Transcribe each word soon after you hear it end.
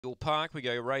Angle-Park, we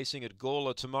go racing at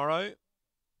Gawler tomorrow.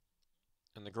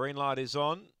 And the green light is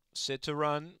on, set to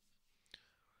run.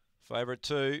 Favourite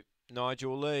 2,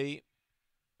 Nigel Lee.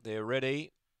 They're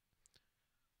ready.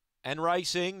 And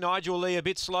racing, Nigel Lee a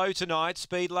bit slow tonight.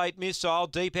 Speed Late Missile,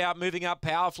 deep out, moving up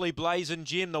powerfully. Blazing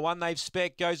Jim, the one they've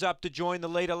spec, goes up to join the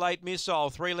leader. Late Missile,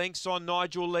 3 lengths on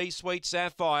Nigel Lee. Sweet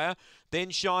Sapphire,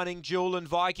 then Shining Jewel and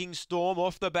Viking Storm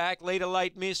off the back. Leader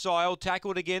Late Missile,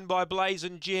 tackled again by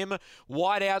Blazing Jim.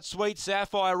 Wide out Sweet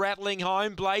Sapphire, rattling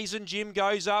home. Blazing Jim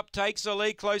goes up, takes the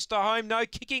lead close to home. No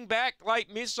kicking back,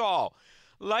 Late Missile.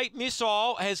 Late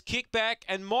Missile has kicked back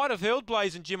and might have held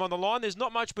Blazing Jim on the line. There's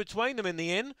not much between them in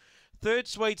the end. Third,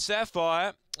 Sweet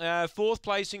Sapphire. Fourth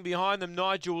placing behind them,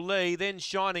 Nigel Lee. Then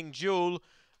Shining Jewel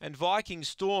and Viking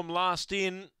Storm last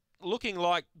in. Looking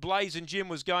like Blazing Jim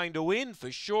was going to win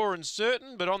for sure and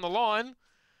certain. But on the line,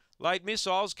 Late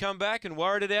Missile's come back and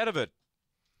worried it out of it.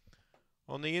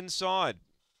 On the inside.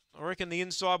 I reckon the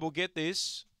inside will get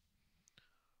this.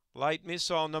 Late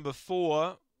Missile number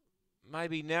 4.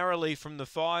 Maybe narrowly from the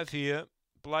 5 here.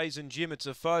 Blazing Jim, it's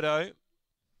a photo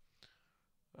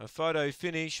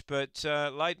finish, but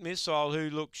Late Missile, who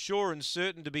looked sure and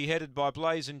certain to be headed by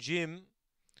Blazing Jim,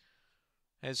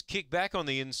 has kicked back on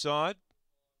the inside,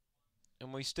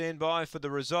 and we stand by for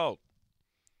the result.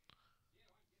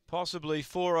 Possibly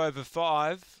 4 over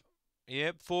 5.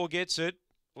 Yep, 4 gets it.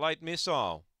 Late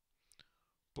Missile.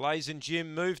 Blazing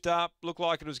Jim moved up, looked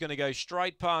like it was going to go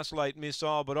straight past Late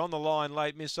Missile, but on the line,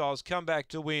 Late Missile's come back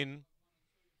to win.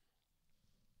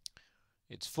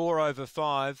 It's 4 over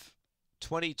 5,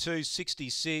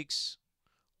 22.66,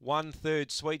 1/3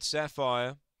 Sweet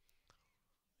Sapphire,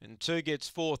 and 2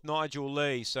 gets 4th Nigel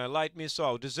Lee. So Late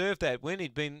Missile deserved that win.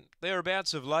 He'd been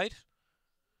thereabouts of late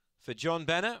for John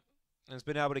Banner, and has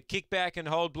been able to kick back and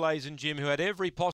hold Blazing Jim, who had every possible